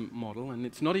Old Testament model, and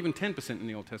it's not even 10% in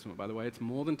the Old Testament, by the way. It's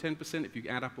more than 10% if you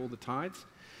add up all the tithes.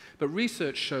 But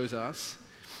research shows us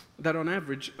that on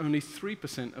average, only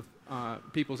 3% of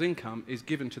people's income is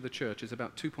given to the church. It's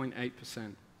about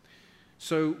 2.8%.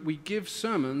 So we give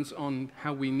sermons on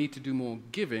how we need to do more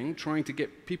giving, trying to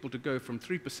get people to go from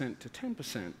 3% to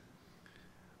 10%.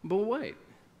 But wait,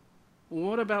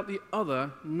 what about the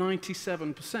other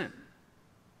 97%?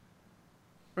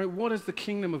 Right, what has the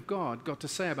kingdom of God got to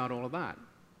say about all of that?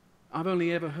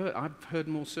 I've heard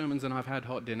more sermons than I've had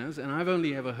hot dinners, and I've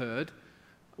only ever heard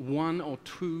one or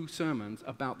two sermons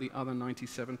about the other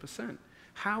 97%?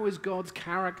 How is God's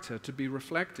character to be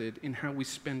reflected in how we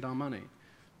spend our money?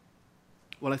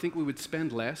 Well, I think we would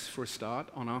spend less, for a start,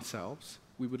 on ourselves.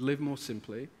 We would live more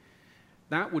simply.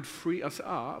 That would free us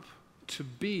up to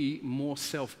be more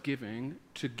self-giving,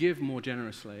 to give more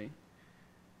generously.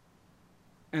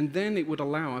 And then it would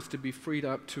allow us to be freed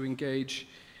up to engage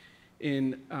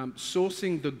in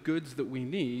sourcing the goods that we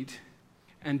need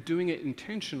and doing it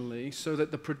intentionally so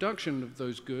that the production of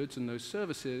those goods and those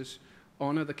services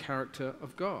honor the character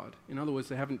of God. In other words,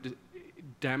 they haven't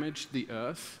damaged the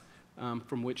earth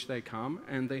from which they come,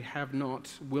 and they have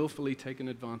not willfully taken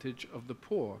advantage of the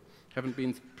poor, haven't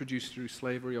been produced through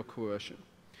slavery or coercion,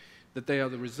 that they are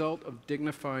the result of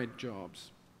dignified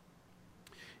jobs.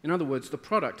 In other words, the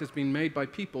product has been made by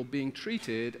people being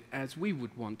treated as we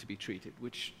would want to be treated,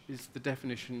 which is the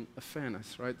definition of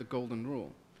fairness, right? The golden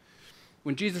rule.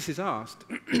 When Jesus is asked,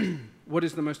 what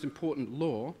is the most important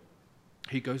law?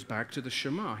 He goes back to the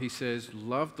Shema. He says,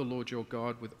 love the Lord your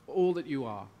God with all that you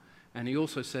are. And he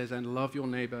also says, and love your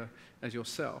neighbor as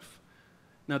yourself.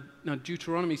 Now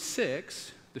Deuteronomy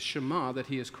 6, the Shema that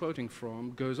he is quoting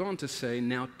from, goes on to say,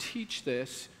 now teach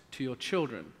this to your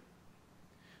children.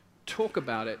 Talk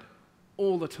about it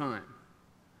all the time.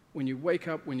 When you wake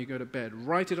up, when you go to bed,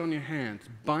 write it on your hands,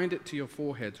 bind it to your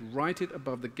foreheads, write it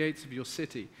above the gates of your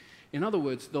city. In other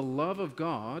words, the love of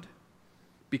God,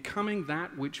 becoming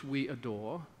that which we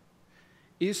adore,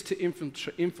 is to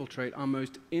infiltrate our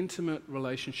most intimate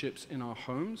relationships in our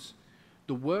homes,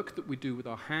 the work that we do with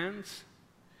our hands,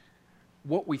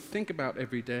 what we think about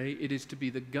every day. It is to be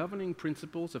the governing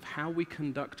principles of how we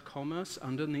conduct commerce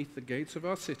underneath the gates of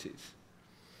our cities.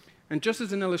 And just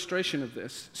as an illustration of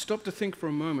this, stop to think for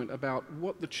a moment about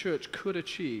what the church could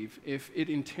achieve if it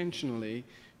intentionally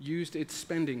used its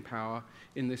spending power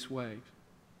in this way.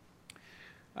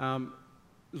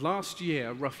 Last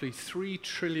year, roughly $3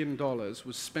 trillion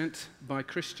was spent by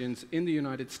Christians in the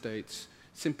United States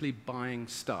simply buying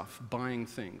stuff, buying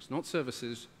things, not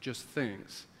services, just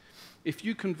things. If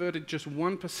you converted just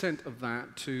 1% of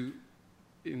that to,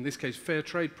 in this case, fair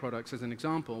trade products as an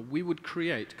example, we would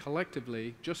create,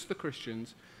 collectively, just the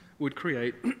Christians, would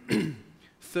create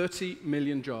 30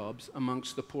 million jobs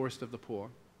amongst the poorest of the poor,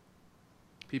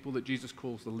 people that Jesus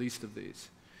calls the least of these.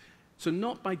 So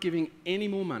not by giving any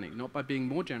more money, not by being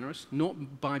more generous,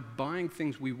 not by buying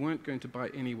things we weren't going to buy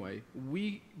anyway,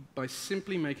 by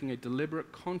simply making a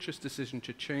deliberate, conscious decision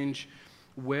to change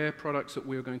where products that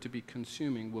we were going to be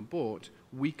consuming were bought,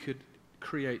 we could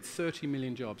create 30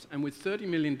 million jobs. And with 30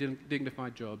 million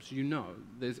dignified jobs, you know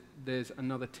there's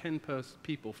another 10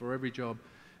 people for every job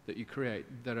that you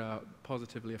create that are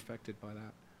positively affected by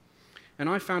that. And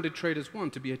I founded Traders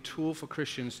One to be a tool for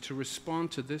Christians to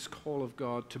respond to this call of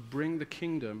God to bring the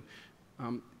kingdom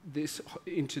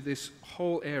into this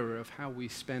whole area of how we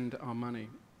spend our money,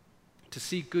 to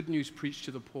see good news preached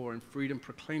to the poor and freedom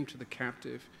proclaimed to the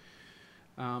captive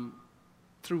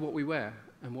through what we wear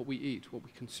and what we eat, what we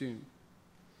consume.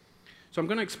 So I'm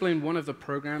going to explain one of the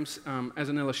programs as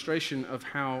an illustration of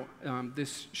how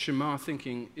this Shema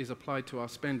thinking is applied to our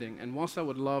spending. And whilst I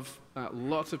would love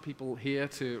lots of people here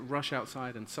to rush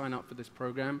outside and sign up for this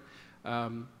program,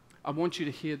 I want you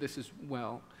to hear this as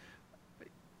well.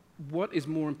 What is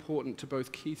more important to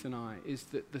both Keith and I is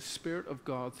that the Spirit of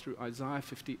God through Isaiah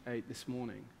 58 this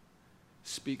morning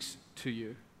speaks to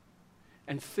you.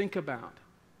 And think about,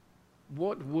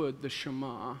 what would the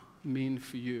Shema mean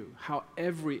for you? How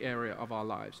every area of our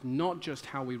lives, not just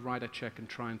how we write a check and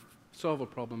try and solve a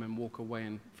problem and walk away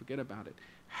and forget about it,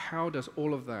 how does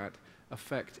all of that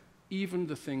affect even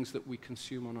the things that we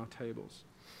consume on our tables?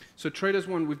 So Traders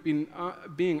One, we've been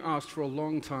being asked for a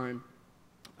long time,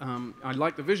 I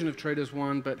like the vision of Traders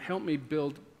One, but help me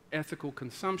build ethical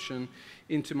consumption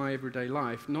into my everyday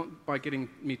life, not by getting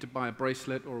me to buy a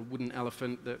bracelet or a wooden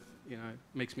elephant that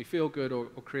makes me feel good or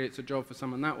creates a job for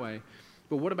someone that way.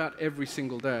 But what about every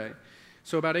single day?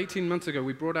 So about 18 months ago,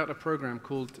 we brought out a program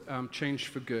called Change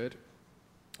for Good.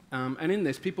 And in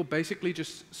this, people basically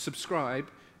just subscribe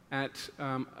at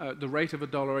the rate of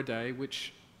 $1 a day,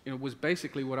 which was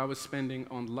basically what I was spending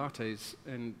on lattes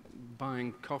and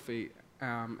buying coffee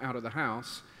out of the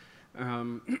house.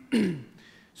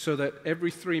 So that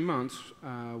every 3 months,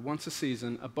 once a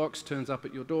season, a box turns up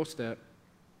at your doorstep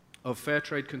of fair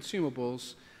trade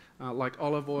consumables like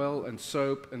olive oil and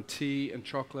soap and tea and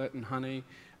chocolate and honey.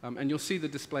 And you'll see the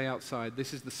display outside.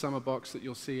 This is the summer box that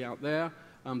you'll see out there.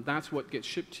 That's what gets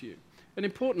shipped to you. And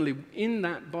importantly, in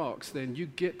that box, then, you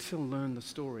get to learn the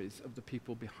stories of the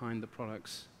people behind the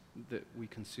products that we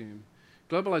consume.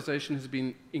 Globalization has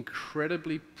been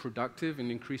incredibly productive in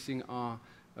increasing our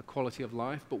a quality of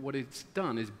life, but what it's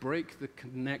done is break the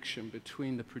connection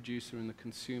between the producer and the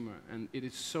consumer. And it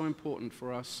is so important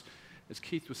for us, as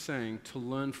Keith was saying, to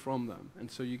learn from them. And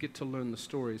so you get to learn the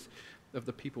stories of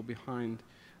the people behind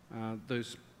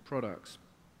those products.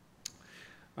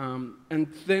 And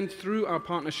then through our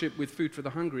partnership with Food for the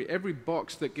Hungry, every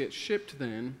box that gets shipped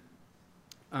then,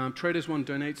 Traders One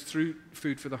donates through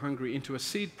Food for the Hungry into a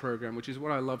seed program, which is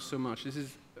what I love so much. This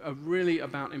is really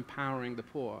about empowering the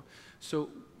poor. So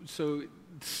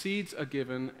seeds are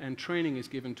given and training is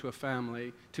given to a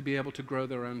family to be able to grow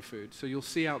their own food. So you'll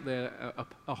see out there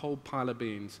a whole pile of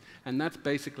beans, and that's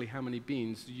basically how many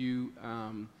beans you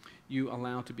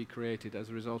allow to be created as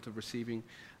a result of receiving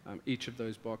each of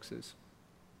those boxes.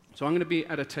 So I'm going to be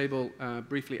at a table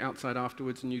briefly outside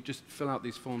afterwards, and you just fill out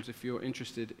these forms if you're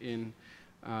interested in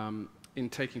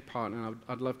taking part, and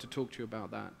I'd love to talk to you about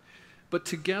that. But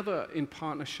together in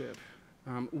partnership,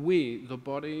 we, the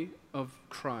body of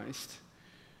Christ,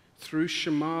 through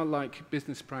Shema-like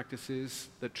business practices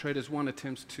that Traders One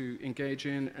attempts to engage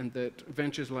in and that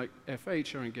ventures like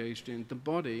FH are engaged in, the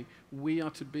body, we are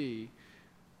to be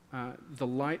the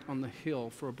light on the hill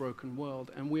for a broken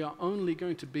world. And we are only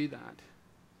going to be that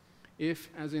if,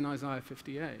 as in Isaiah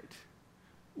 58,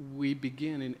 we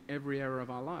begin in every area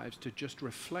of our lives to just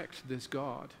reflect this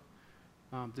God,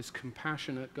 this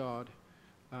compassionate God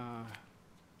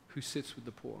who sits with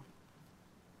the poor.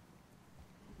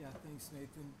 Yeah, thanks,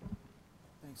 Nathan.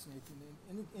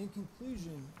 In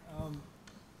conclusion,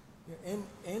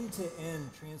 end-to-end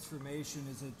transformation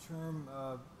is a term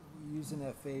we use in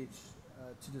FH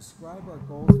to describe our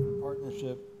goals for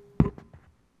partnership.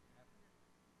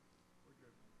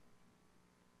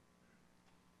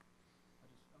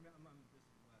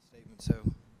 So,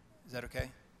 is that okay?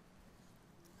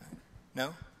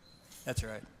 No? That's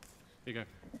all right. Here you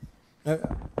go.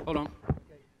 Hold on.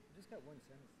 Just got one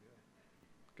sentence to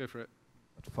go. Go for it.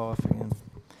 Fall off again.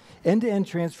 End-to-end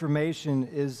transformation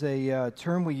is a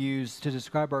term we use to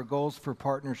describe our goals for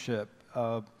partnership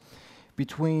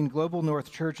between Global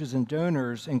North churches and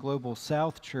donors and Global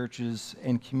South churches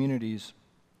and communities,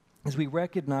 as we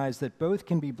recognize that both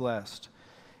can be blessed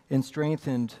and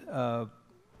strengthened,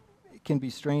 can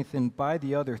be strengthened by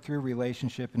the other through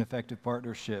relationship and effective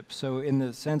partnership. So in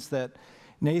the sense that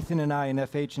Nathan and I in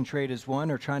FH and Traders One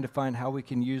are trying to find how we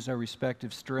can use our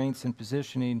respective strengths and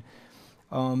positioning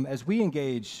as we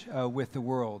engage with the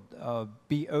world,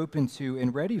 be open to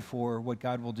and ready for what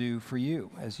God will do for you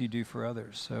as you do for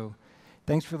others. So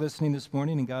thanks for listening this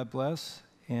morning, and God bless.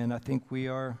 And I think we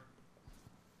are